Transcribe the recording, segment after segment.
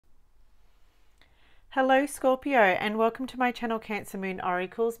Hello Scorpio, and welcome to my channel Cancer Moon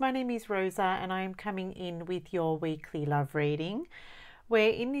Oracles. My name is Rosa and I am coming in with your weekly love reading, where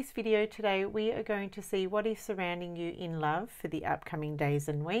in this video today we are going to see what is surrounding you in love for the upcoming days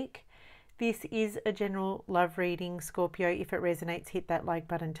and week. This is a general love reading, Scorpio. If it resonates, hit that like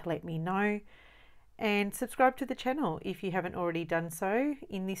button to let me know. And subscribe to the channel if you haven't already done so.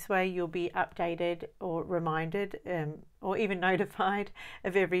 In this way you'll be updated or reminded or even notified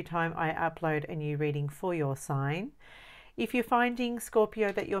of every time I upload a new reading for your sign. If you're finding,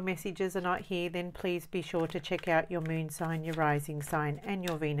 Scorpio, that your messages are not here, then please be sure to check out your moon sign, your rising sign and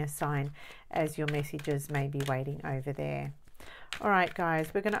your Venus sign, as your messages may be waiting over there. Alright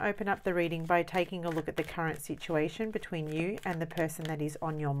guys, we're going to open up the reading by taking a look at the current situation between you and the person that is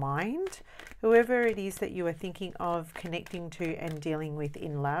on your mind, whoever it is that you are thinking of connecting to and dealing with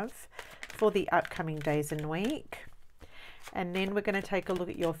in love for the upcoming days and week. And then we're going to take a look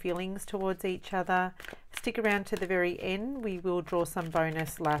at your feelings towards each other. Stick around to the very end. We will draw some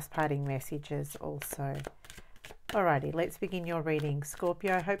bonus last parting messages also. Alrighty, let's begin your reading,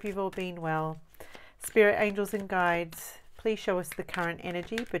 Scorpio. I hope you've all been well. Spirit, angels and guides, please show us the current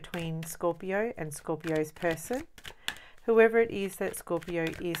energy between Scorpio and Scorpio's person, whoever it is that Scorpio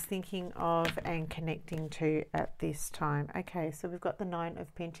is thinking of and connecting to at this time. Okay, so we've got the Nine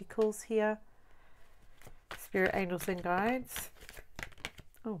of Pentacles here. Spirit, angels and guides.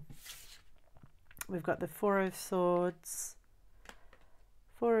 Oh, we've got the Four of Swords,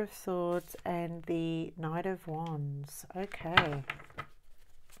 and the Knight of Wands. Okay.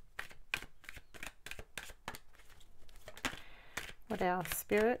 What else?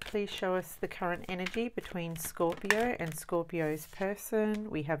 Spirit, please show us the current energy between Scorpio and Scorpio's person.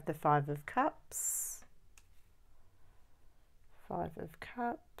 We have the Five of Cups. Five of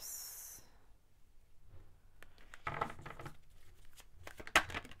Cups.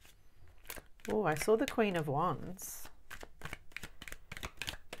 Oh, I saw the Queen of Wands.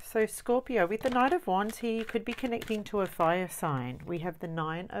 So Scorpio, with the Knight of Wands here, you could be connecting to a fire sign. We have the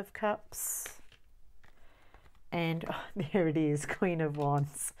Nine of Cups. And oh, there it is, Queen of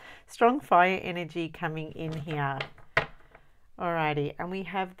Wands. Strong fire energy coming in here. Alrighty, and we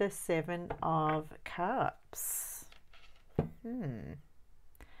have the Seven of Cups. The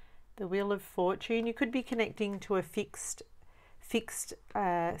Wheel of Fortune. You could be connecting to a fixed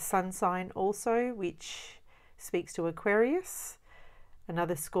sun sign also, which speaks to Aquarius.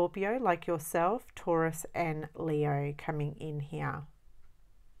 Another Scorpio like yourself, Taurus and Leo coming in here.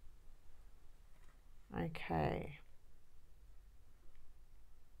 Okay.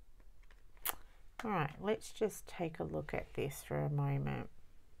 All right, let's just take a look at this for a moment.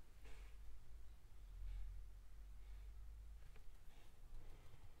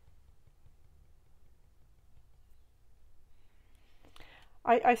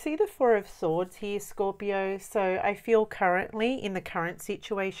 I see the Four of Swords here, Scorpio. So I feel currently in the current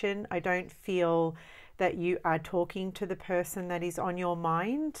situation, I don't feel that you are talking to the person that is on your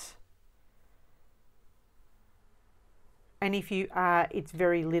mind. And if you are, it's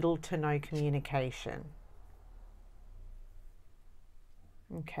very little to no communication.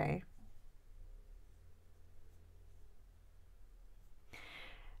 Okay.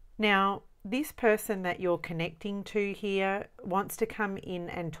 Now, this person that you're connecting to here wants to come in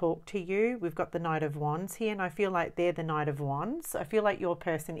and talk to you. We've got the Knight of Wands here, and I feel like they're the Knight of Wands. I feel like your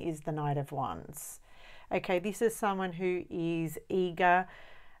person is the Knight of Wands. Okay, this is someone who is eager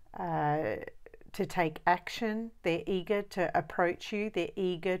to take action. They're eager to approach you. They're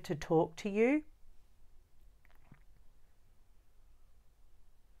eager to talk to you.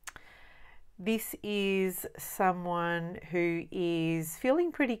 This is someone who is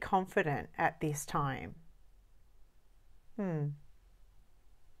feeling pretty confident at this time.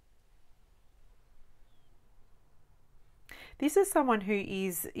 This is someone who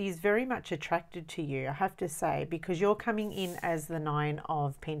is very much attracted to you, I have to say, because you're coming in as the Nine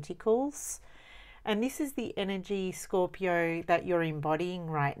of Pentacles. And this is the energy, Scorpio, that you're embodying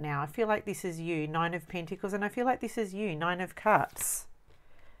right now. I feel like this is you, Nine of Pentacles, and I feel like this is you, Nine of Cups.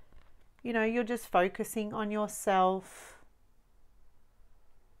 You know, you're just focusing on yourself.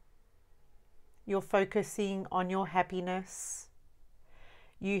 You're focusing on your happiness.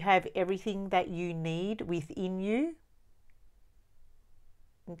 You have everything that you need within you.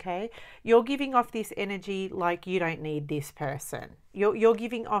 Okay, you're giving off this energy like you don't need this person. You're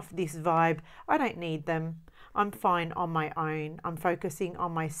giving off this vibe, I don't need them. I'm fine on my own. I'm focusing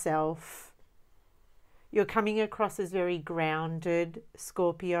on myself. You're coming across as very grounded,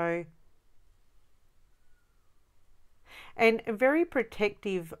 Scorpio. And very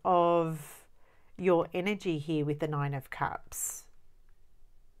protective of your energy here with the Nine of Cups.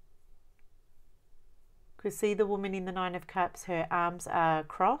 Because see the woman in the Nine of Cups, her arms are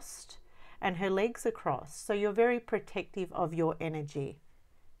crossed and her legs are crossed. So you're very protective of your energy.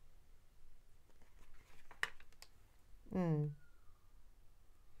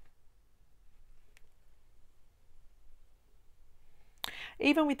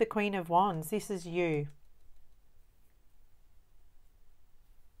 Even with the Queen of Wands, this is you.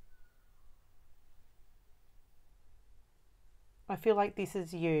 I feel like this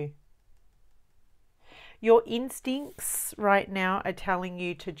is you. Your instincts right now are telling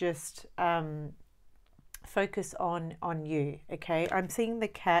you to just focus on you, okay? I'm seeing the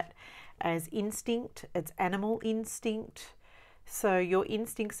cat as instinct. It's animal instinct. So your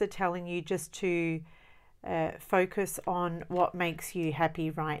instincts are telling you just to focus on what makes you happy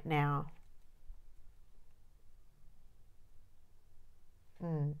right now.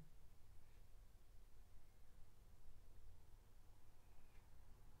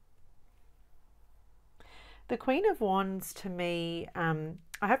 The Queen of Wands, to me, I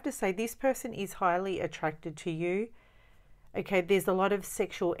have to say this person is highly attracted to you. Okay, there's a lot of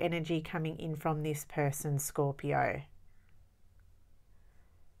sexual energy coming in from this person, Scorpio.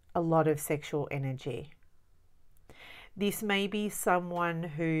 A lot of sexual energy. This may be someone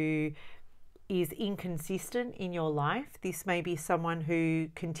who is inconsistent in your life. This may be someone who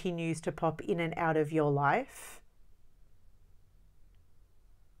continues to pop in and out of your life.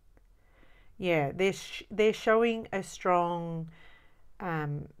 Yeah, they're showing a strong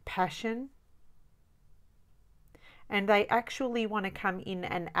passion. And they actually want to come in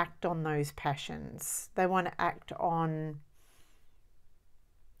and act on those passions. They want to act on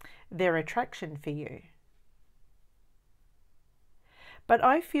their attraction for you. But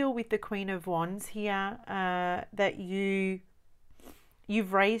I feel with the Queen of Wands here that you've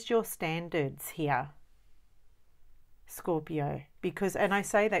raised your standards here, Scorpio. Because, and I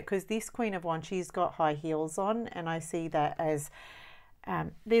say that because this Queen of Wands, she's got high heels on, and I see that as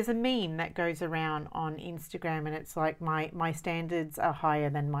there's a meme that goes around on Instagram, and it's like my standards are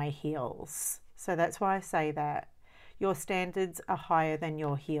higher than my heels. So that's why I say that. Your standards are higher than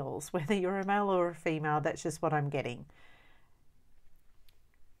your heels. Whether you're a male or a female, that's just what I'm getting.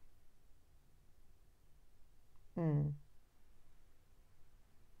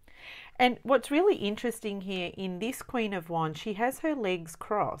 And what's really interesting here in this Queen of Wands, she has her legs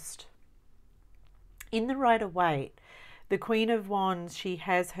crossed. In the Rider-Waite, the Queen of Wands, she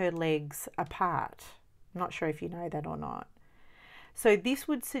has her legs apart. I'm not sure if you know that or not. So this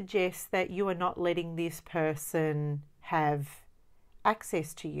would suggest that you are not letting this person have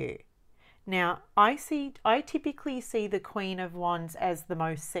access to you. Now, I typically see the Queen of Wands as the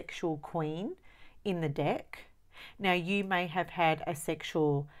most sexual queen in the deck. Now, you may have had a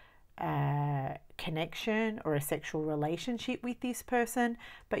sexual connection or a sexual relationship with this person,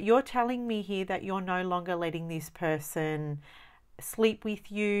 but you're telling me here that you're no longer letting this person sleep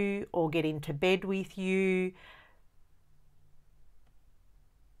with you or get into bed with you.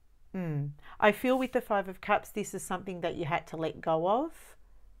 I feel with the Five of Cups, this is something that you had to let go of.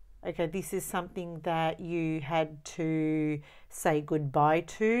 Okay, this is something that you had to say goodbye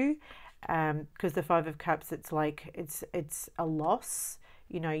to, because the Five of Cups, it's like it's a loss.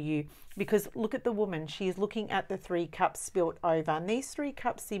 You know, because look at the woman, she's looking at the Three Cups spilt over, and these Three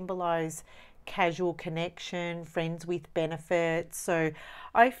Cups symbolize casual connection, friends with benefits. So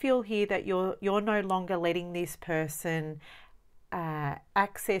I feel here that you're no longer letting this person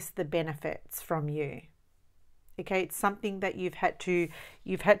access the benefits from you. Okay, it's something that you've had to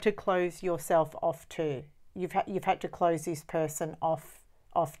close yourself off to. You've had to close this person off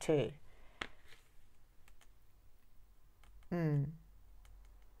to.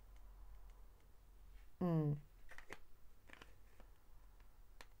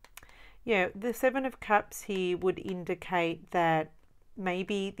 Yeah, the Seven of Cups here would indicate that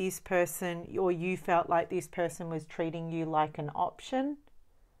maybe this person, or you felt like this person was treating you like an option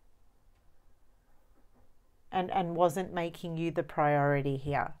and wasn't making you the priority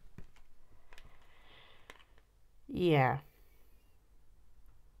here. Yeah.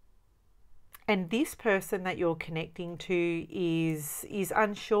 And this person that you're connecting to is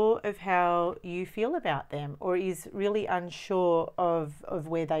unsure of how you feel about them, or is really unsure of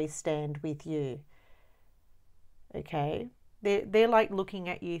where they stand with you. Okay? They're like looking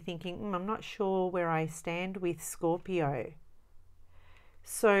at you thinking, I'm not sure where I stand with Scorpio.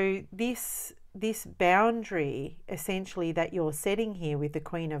 So this boundary essentially that you're setting here with the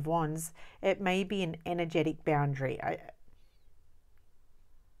Queen of Wands, it may be an energetic boundary.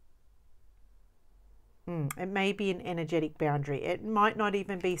 It may be an energetic boundary. It might not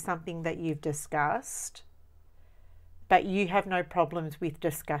even be something that you've discussed, but you have no problems with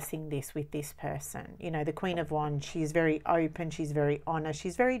discussing this with this person. You know, the Queen of Wands, she's very open, she's very honest,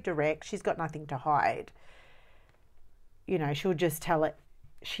 she's very direct, she's got nothing to hide. You know, she'll just tell it,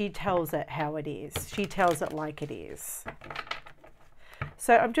 she tells it how it is. She tells it like it is.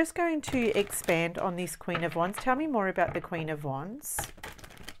 So I'm just going to expand on this Queen of Wands. Tell me more about the Queen of Wands.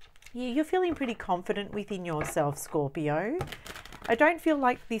 Yeah, you're feeling pretty confident within yourself, Scorpio. I don't feel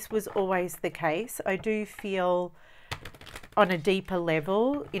like this was always the case. I do feel on a deeper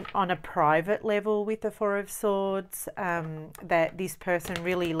level, on a private level with the Four of Swords, that this person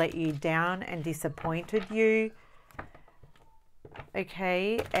really let you down and disappointed you.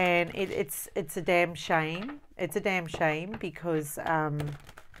 Okay, and it's a damn shame. It's a damn shame because,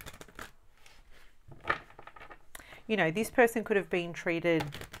 you know, this person could have been treated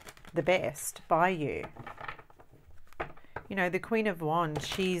the best by you. You know, the Queen of Wands,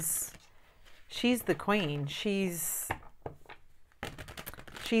 she's the queen. She's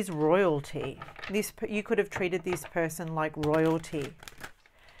royalty. You could have treated this person like royalty.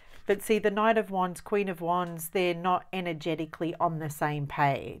 But see, the Knight of Wands, Queen of Wands, they're not energetically on the same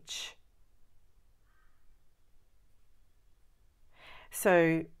page.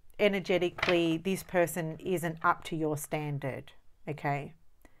 So energetically, this person isn't up to your standard, okay?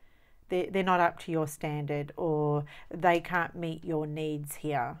 They're not up to your standard, or they can't meet your needs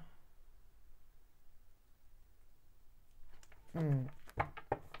here.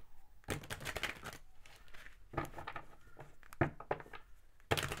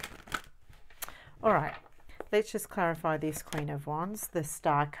 All right, let's just clarify this Queen of Wands, the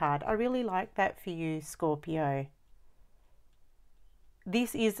Star card. I really like that for you, Scorpio.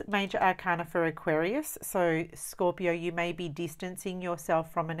 This is Major Arcana for Aquarius. So, Scorpio, you may be distancing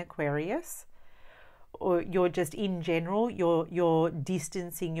yourself from an Aquarius, or you're just in general, you're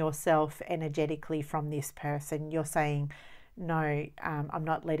distancing yourself energetically from this person. You're saying, no, I'm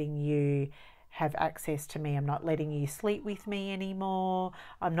not letting you have access to me. I'm not letting you sleep with me anymore.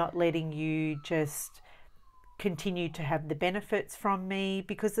 I'm not letting you just continue to have the benefits from me,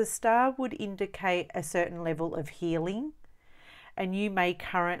 because the star would indicate a certain level of healing, and you may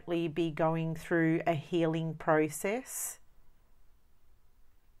currently be going through a healing process.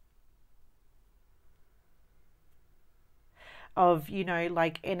 Of, you know,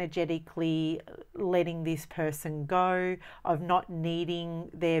 like energetically letting this person go, of not needing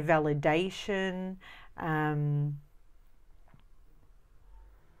their validation.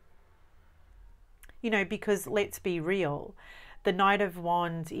 You know, because let's be real, the Knight of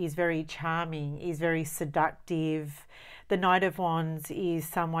Wands is very charming, is very seductive. The Knight of Wands is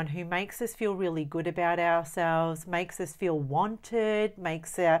someone who makes us feel really good about ourselves, makes us feel wanted,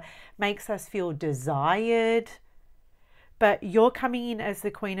 makes us feel desired. But you're coming in as the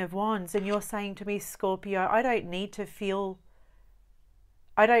Queen of Wands and you're saying to me, Scorpio, I don't need to feel,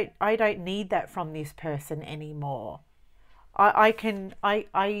 I don't need that from this person anymore.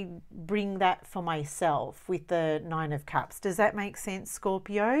 I bring that for myself with the Nine of Cups. Does that make sense,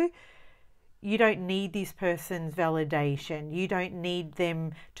 Scorpio? You don't need this person's validation. You don't need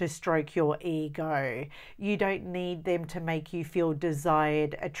them to stroke your ego. You don't need them to make you feel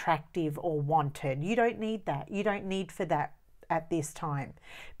desired, attractive, or wanted. You don't need that. You don't need for that at this time,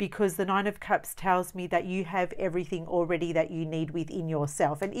 because the Nine of Cups tells me that you have everything already that you need within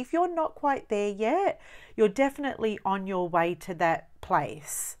yourself. And if you're not quite there yet, you're definitely on your way to that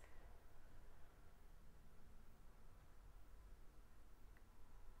place.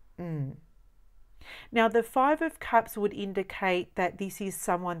 Now, the Five of Cups would indicate that this is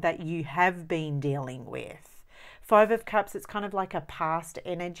someone that you have been dealing with. Five of Cups, it's kind of like a past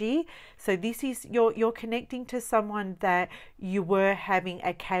energy. So this is, you're connecting to someone that you were having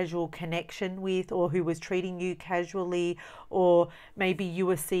a casual connection with, or who was treating you casually, or maybe you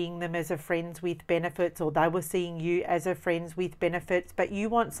were seeing them as a friends with benefits, or they were seeing you as a friends with benefits, but you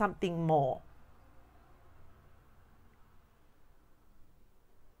want something more.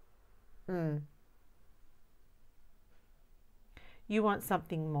 You want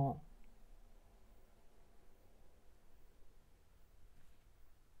something more.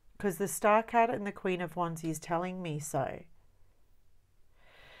 Because the Star card and the Queen of Wands is telling me so.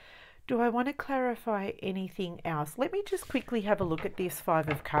 Do I want to clarify anything else? Let me just quickly have a look at this Five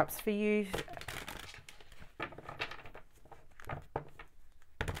of Cups for you.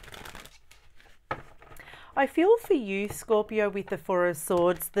 I feel for you, Scorpio, with the Four of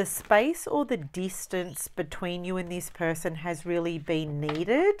Swords, the space or the distance between you and this person has really been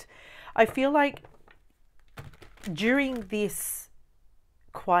needed. I feel like during this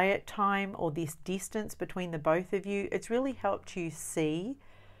quiet time, or this distance between the both of you, it's really helped you see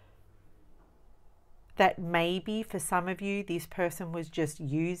that maybe for some of you, this person was just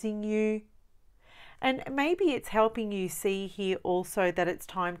using you. And maybe it's helping you see here also that it's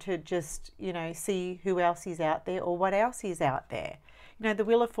time to just, you know, see who else is out there or what else is out there. You know, the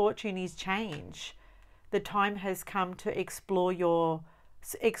Wheel of Fortune is change. The time has come to explore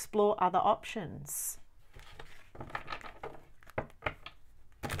other options.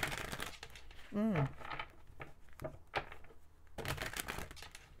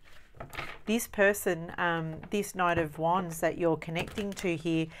 This person, this Knight of Wands that you're connecting to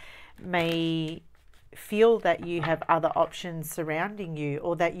here, may feel that you have other options surrounding you,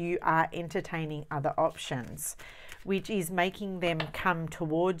 or that you are entertaining other options, which is making them come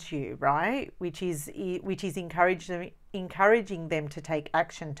towards you, right? Which is encouraging them to take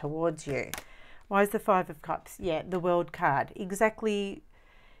action towards you. Why is the Five of Cups? Yeah, the World card. Exactly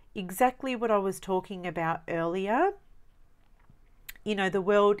what I was talking about earlier. You know, the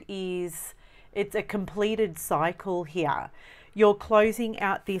World it's a completed cycle here. You're closing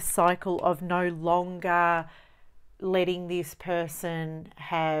out this cycle of no longer letting this person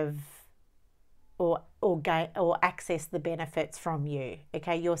have or access the benefits from you.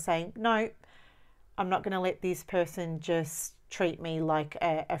 Okay, you're saying, no, I'm not going to let this person just treat me like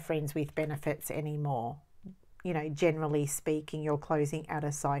a friends with benefits anymore. You know, generally speaking, you're closing out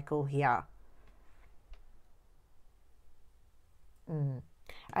a cycle here.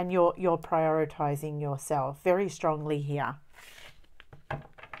 And you're prioritizing yourself very strongly here.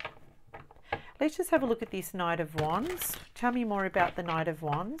 Let's just have a look at this Knight of Wands. Tell me more about the Knight of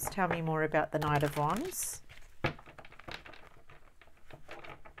Wands. Tell me more about the Knight of Wands.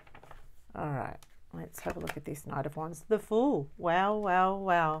 All right, let's have a look at this Knight of Wands. The Fool. Wow, wow,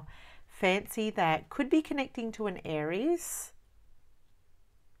 wow. Fancy that. Could be connecting to an Aries.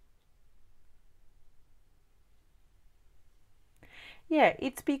 Yeah,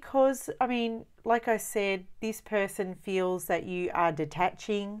 it's because, I mean, like I said, this person feels that you are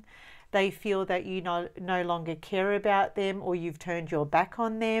detaching. They feel that you no longer care about them, or you've turned your back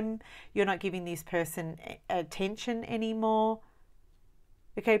on them. You're not giving this person attention anymore.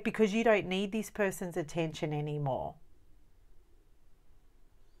 Okay, because you don't need this person's attention anymore.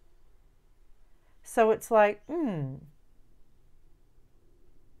 So it's like,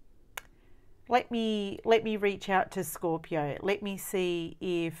 let me reach out to Scorpio. Let me see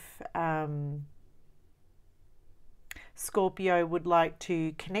if Scorpio would like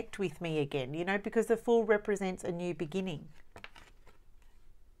to connect with me again, you know, because the Fool represents a new beginning.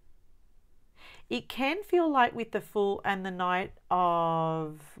 It can feel like with the Fool and the Knight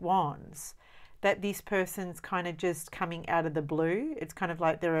of Wands that this person's kind of just coming out of the blue. It's kind of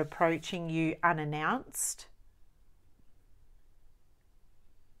like they're approaching you unannounced.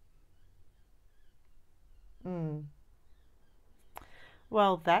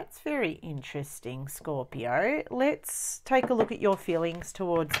 Well, that's very interesting, Scorpio. Let's take a look at your feelings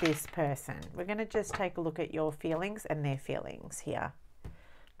towards this person. We're going to just take a look at your feelings and their feelings here. I'm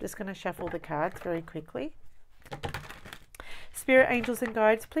just going to shuffle the cards very quickly. Spirit, angels and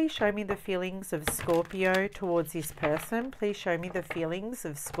guides, please show me the feelings of Scorpio towards this person. Please show me the feelings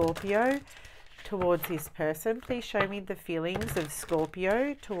of Scorpio towards this person. Please show me the feelings of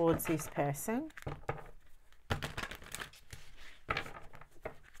Scorpio towards this person.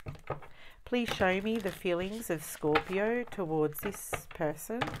 Please show me the feelings of Scorpio towards this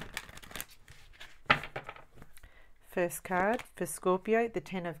person. First card for Scorpio, the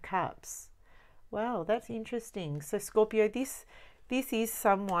Ten of Cups. Wow, that's interesting. So Scorpio, this is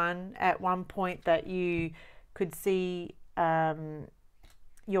someone at one point that you could see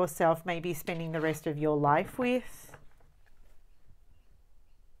yourself maybe spending the rest of your life with.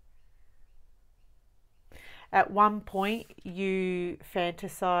 At one point, you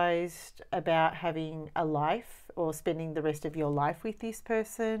fantasized about having a life or spending the rest of your life with this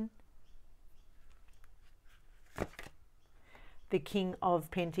person. The King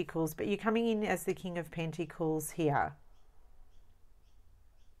of Pentacles, but you're coming in as the King of Pentacles here.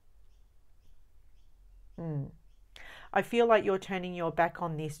 I feel like you're turning your back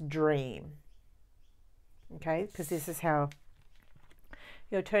on this dream. Okay, because this is how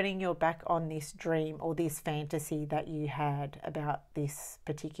you're turning your back on this dream or this fantasy that you had about this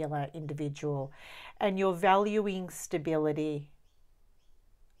particular individual, and you're valuing stability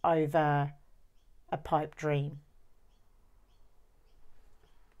over a pipe dream.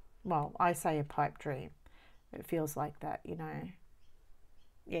 Well, I say a pipe dream. It feels like that, you know.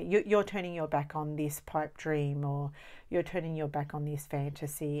 Yeah, you're turning your back on this pipe dream, or you're turning your back on this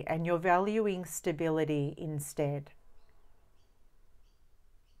fantasy, and you're valuing stability instead.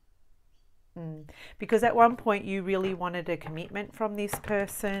 Because at one point you really wanted a commitment from this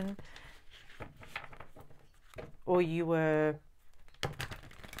person. or you were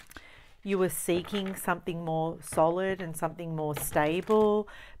seeking something more solid and something more stable.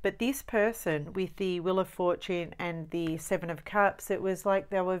 But this person with the Wheel of Fortune and the Seven of Cups, it was like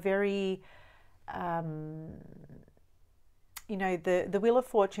they were very, you know, the Wheel of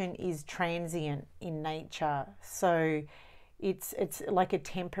Fortune is transient in nature. So it's like a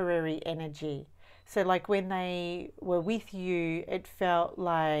temporary energy. So like when they were with you, it felt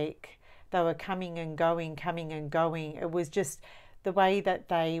like they were coming and going, coming and going. It was just the way that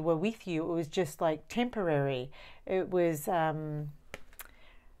they were with you. It was just like temporary. It was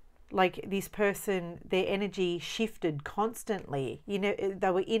like this person, their energy shifted constantly. You know,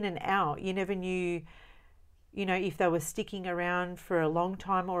 they were in and out. You never knew, you know, if they were sticking around for a long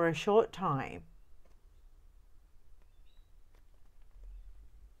time or a short time.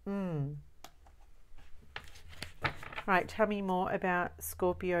 Right, tell me more about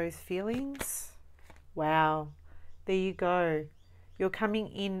Scorpio's feelings. Wow, there you go. You're coming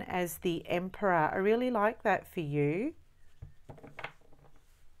in as the Emperor. I really like that for you.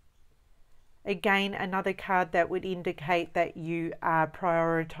 Again, another card that would indicate that you are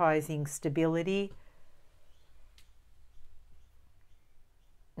prioritizing stability.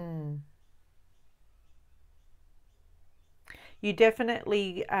 You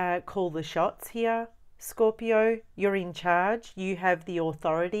definitely call the shots here, Scorpio. You're in charge. You have the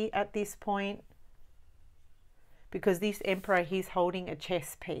authority at this point. Because this Emperor, he's holding a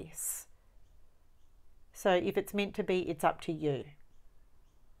chess piece. So if it's meant to be, it's up to you.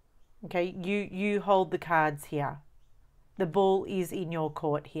 Okay, you hold the cards here. The ball is in your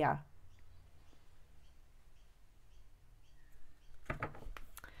court here.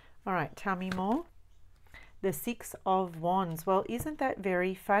 All right, tell me more. The Six of Wands. Well, isn't that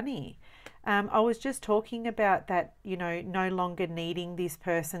very funny? I was just talking about that, you know, no longer needing this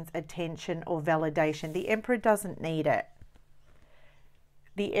person's attention or validation. The Emperor doesn't need it.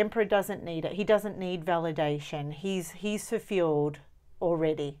 The Emperor doesn't need it. He doesn't need validation. He's fulfilled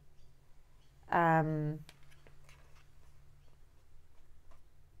already.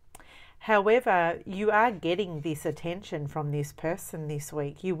 However, you are getting this attention from this person this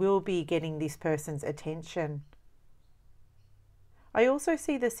week. You will be getting this person's attention. I also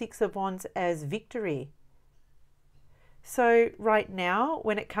see the Six of Wands as victory. So right now,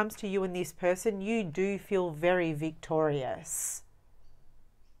 when it comes to you and this person, you do feel very victorious.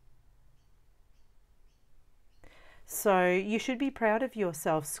 So you should be proud of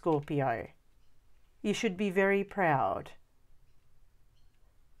yourself, Scorpio. You should be very proud.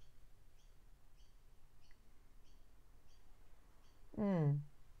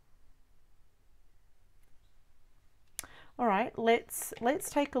 All right, let's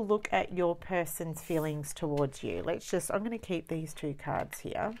take a look at your person's feelings towards you. I'm going to keep these two cards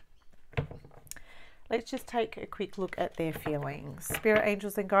here. Let's just take a quick look at their feelings. Spirit,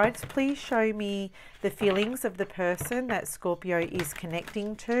 angels and guides, please show me the feelings of the person that Scorpio is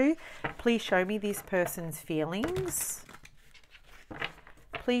connecting to. Please show me this person's feelings.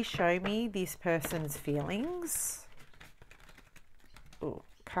 Please show me this person's feelings. Oh,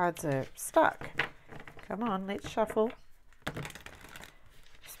 cards are stuck. Come on, let's shuffle.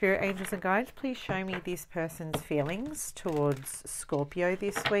 Spirit, angels and guides, please show me this person's feelings towards Scorpio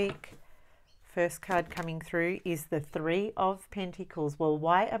this week. First card coming through is the Three of Pentacles. Well,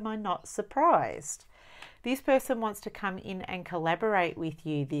 why am I not surprised? This person wants to come in and collaborate with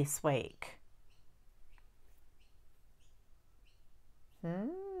you this week.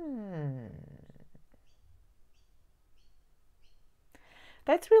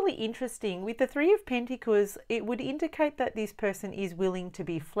 That's really interesting. With the Three of Pentacles, it would indicate that this person is willing to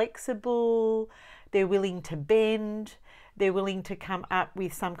be flexible, they're willing to bend, they're willing to come up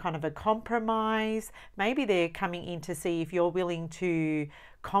with some kind of a compromise. Maybe they're coming in to see if you're willing to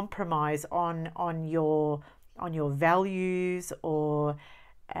compromise on your values or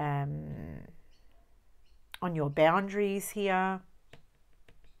on your boundaries here.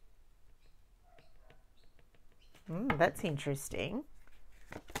 That's interesting.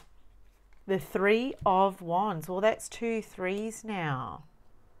 The Three of Wands. Well, that's 2 threes now.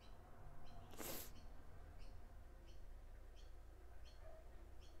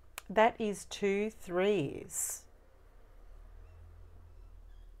 That is 2 threes.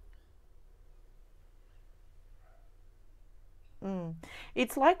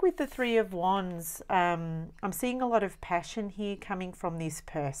 It's like with the Three of Wands, I'm seeing a lot of passion here coming from this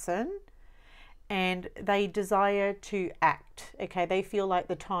person. And they desire to act. Okay, they feel like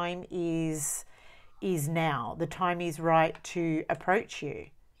the time is now. The time is right to approach you.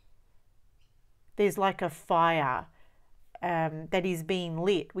 There's like a fire that is being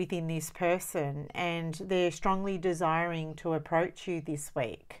lit within this person, and they're strongly desiring to approach you this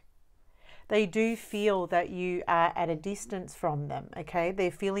week. They do feel that you are at a distance from them, okay? They're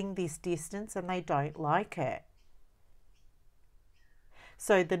feeling this distance and they don't like it.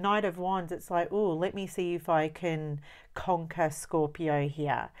 So the Knight of Wands, it's like, oh, let me see if I can conquer Scorpio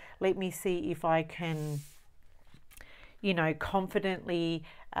here. Let me see if I can, you know, confidently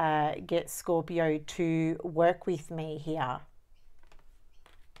get Scorpio to work with me here.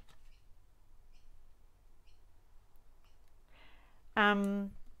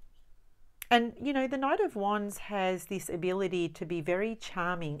 And, you know, the Knight of Wands has this ability to be very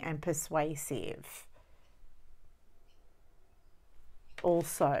charming and persuasive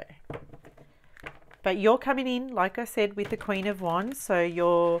also. But you're coming in, like I said, with the Queen of Wands. So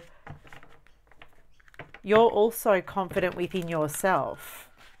you're also confident within yourself,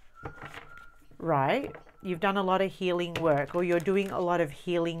 right? You've done a lot of healing work, or you're doing a lot of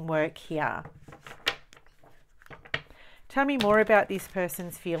healing work here. Tell me more about this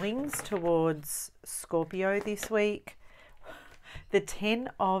person's feelings towards Scorpio this week. The Ten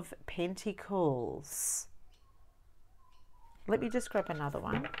of Pentacles. Let me just grab another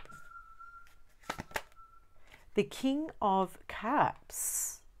one. The King of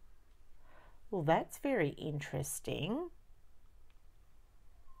Cups. Well, that's very interesting.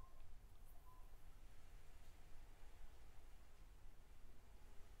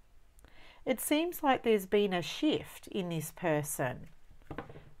 It seems like there's been a shift in this person.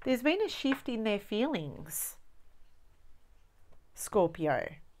 There's been a shift in their feelings,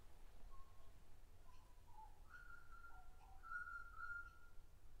 Scorpio.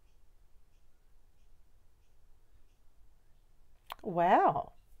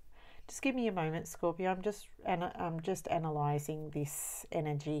 Wow. Just give me a moment, Scorpio. I'm just analysing this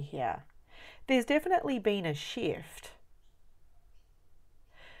energy here. There's definitely been a shift,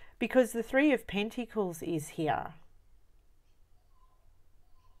 because the Three of Pentacles is here.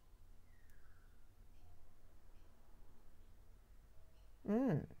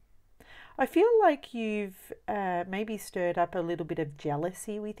 I feel like you've maybe stirred up a little bit of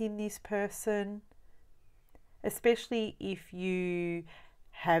jealousy within this person, especially if you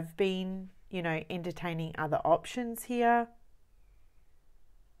have been, you know, entertaining other options here.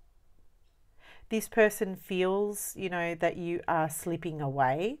 This person feels, you know, that you are slipping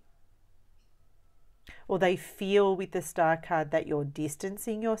away. Or they feel with the Star card that you're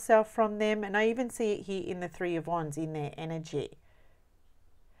distancing yourself from them. And I even see it here in the Three of Wands in their energy.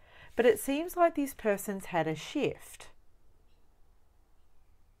 But it seems like this person's had a shift.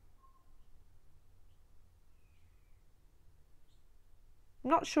 I'm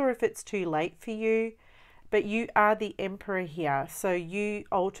not sure if it's too late for you, but you are the Emperor here. So you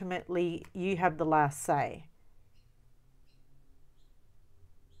ultimately, you have the last say.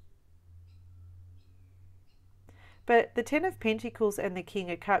 But the Ten of Pentacles and the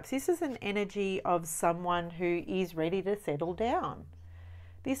King of Cups, this is an energy of someone who is ready to settle down.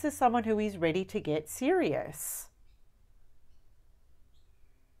 This is someone who is ready to get serious.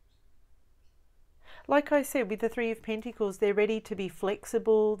 Like I said, with the Three of Pentacles, they're ready to be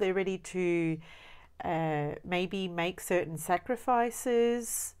flexible. They're ready to maybe make certain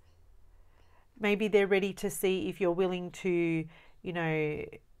sacrifices. Maybe they're ready to see if you're willing to, you know,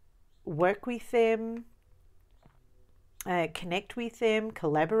 work with them, connect with them,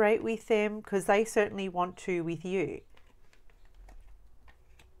 collaborate with them, because they certainly want to with you.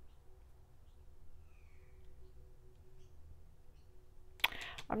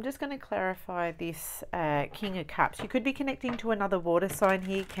 I'm just going to clarify this King of Cups. You could be connecting to another water sign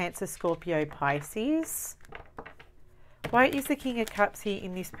here, Cancer, Scorpio, Pisces. Why is the King of Cups here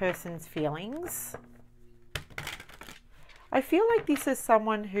in this person's feelings? I feel like this is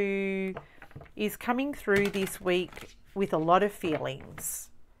someone who is coming through this week with a lot of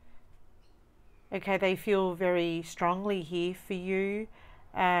feelings. Okay, they feel very strongly here for you.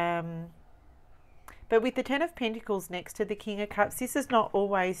 But with the Ten of Pentacles next to the King of Cups, this is not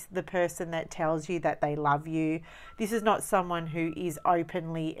always the person that tells you that they love you. This is not someone who is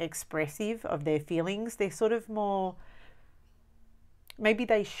openly expressive of their feelings. They're sort of more, maybe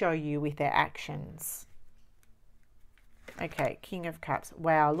they show you with their actions. Okay, King of Cups.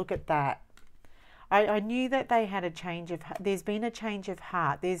 Wow, look at that. I knew that they had a change of, there's been a change of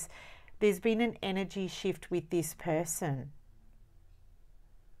heart. There's been an energy shift with this person.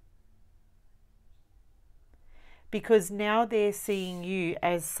 Because now they're seeing you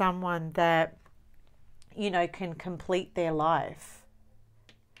as someone that, you know, can complete their life.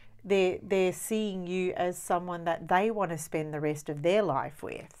 They're seeing you as someone that they want to spend the rest of their life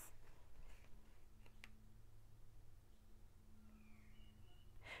with.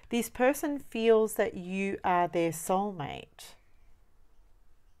 This person feels that you are their soulmate.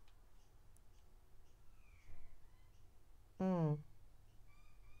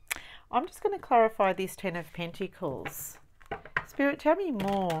 I'm just going to clarify this Ten of Pentacles. Spirit, tell me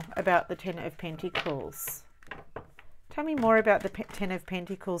more about the Ten of Pentacles. Tell me more about the Ten of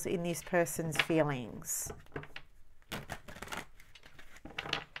Pentacles in this person's feelings.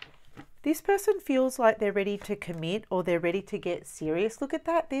 This person feels like they're ready to commit or they're ready to get serious. Look at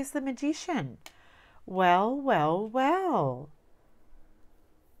that. There's the Magician. Well, well, well.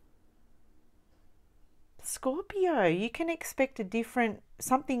 Scorpio, you can expect a different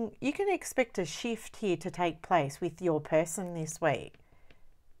something. You can expect a shift here to take place with your person this week.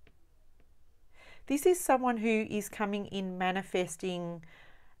 This is someone who is coming in manifesting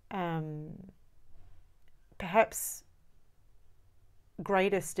perhaps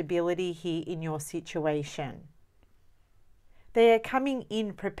greater stability here in your situation. They are coming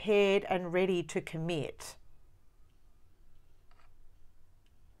in prepared and ready to commit.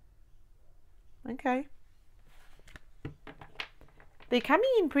 Okay. They're coming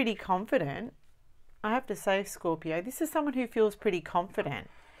in pretty confident. I have to say, Scorpio, this is someone who feels pretty confident.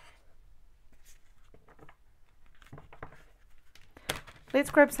 Let's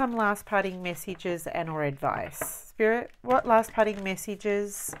grab some last parting messages and or advice. Spirit, what last parting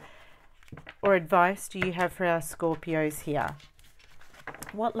messages or advice do you have for our Scorpios here?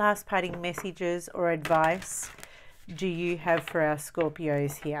 What last parting messages or advice do you have for our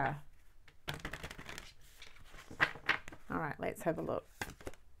Scorpios here? All right, let's have a look.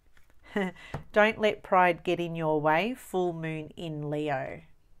 Don't let pride get in your way. Full moon in Leo.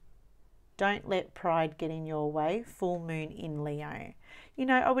 Don't let pride get in your way. Full moon in Leo. You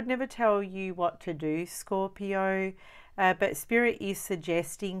know, I would never tell you what to do, Scorpio, but Spirit is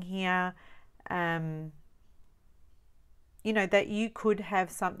suggesting here, you know, that you could have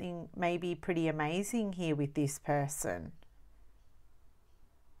something maybe pretty amazing here with this person.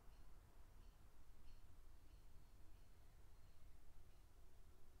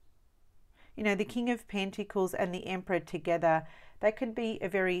 You know, the King of Pentacles and the Emperor together, they could be a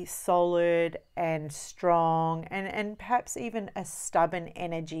very solid and strong and perhaps even a stubborn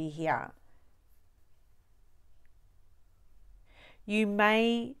energy here. You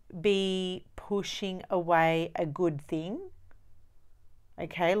may be pushing away a good thing.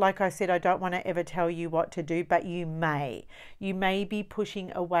 Okay, like I said, I don't want to ever tell you what to do, but you may. You may be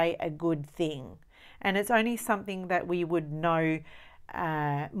pushing away a good thing. And it's only something that we would know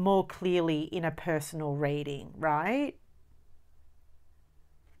more clearly in a personal reading, right?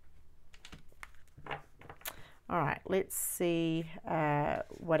 All right, let's see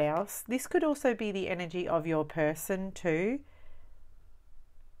what else. This could also be the energy of your person too.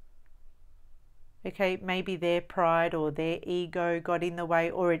 Okay, maybe their pride or their ego got in the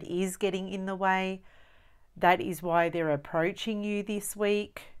way, or it is getting in the way. That is why they're approaching you this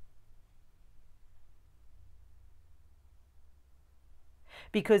week.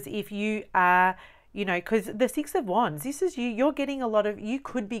 Because if you are, you know, because the Six of Wands, this is you, you're getting a lot of, you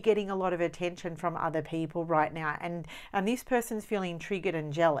could be getting a lot of attention from other people right now. And this person's feeling triggered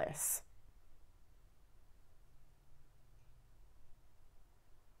and jealous.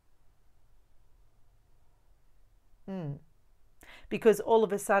 Because all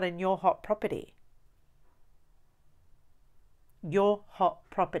of a sudden you're hot property. You're hot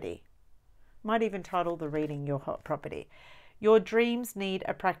property. Might even title the reading Your Hot Property. Your dreams need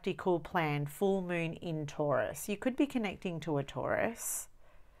a practical plan. Full moon in Taurus. You could be connecting to a Taurus.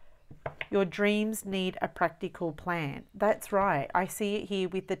 Your dreams need a practical plan. That's right. I see it here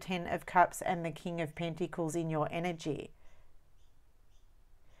with the Ten of Cups and the King of Pentacles in your energy.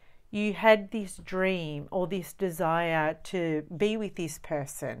 You had this dream or this desire to be with this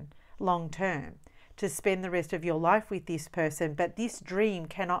person long term, to spend the rest of your life with this person, but this dream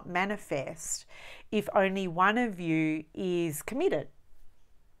cannot manifest if only one of you is committed.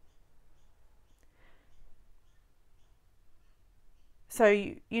 So,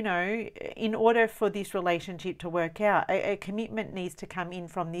 you know, in order for this relationship to work out, a commitment needs to come in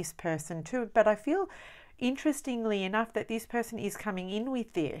from this person too. But I feel, interestingly enough, that this person is coming in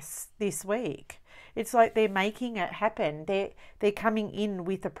with this week. It's like they're making it happen. They're coming in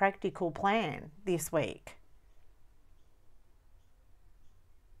with a practical plan this week.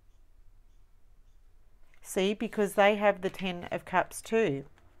 See, because they have the Ten of Cups too.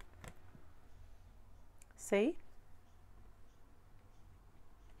 See?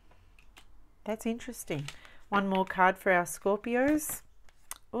 That's interesting. One more card for our Scorpios.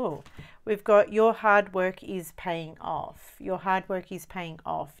 Oh, we've got your hard work is paying off. Your hard work is paying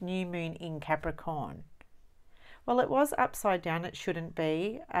off. New moon in Capricorn. Well, it was upside down. It shouldn't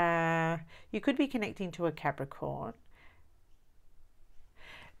be. You could be connecting to a Capricorn.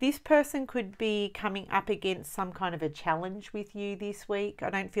 This person could be coming up against some kind of a challenge with you this week.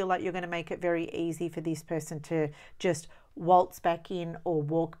 I don't feel like you're going to make it very easy for this person to just waltz back in or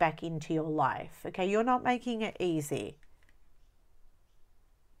walk back into your life. Okay, you're not making it easy.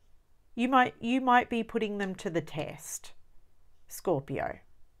 You might be putting them to the test, Scorpio.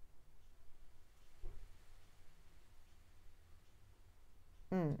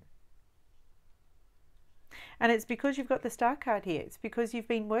 And it's because you've got the Star card here. It's because you've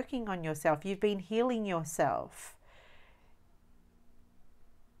been working on yourself. You've been healing yourself.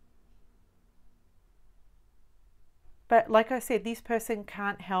 But like I said, this person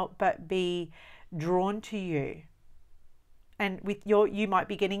can't help but be drawn to you. And with you might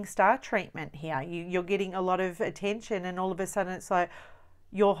be getting star treatment here. You're getting a lot of attention, and all of a sudden it's like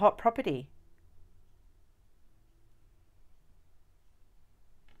you're hot property.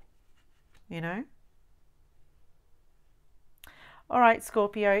 You know? All right,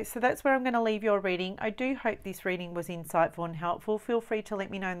 Scorpio, so that's where I'm going to leave your reading. I do hope this reading was insightful and helpful. Feel free to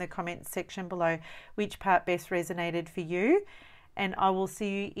let me know in the comments section below which part best resonated for you. And I will see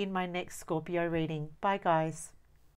you in my next Scorpio reading. Bye, guys.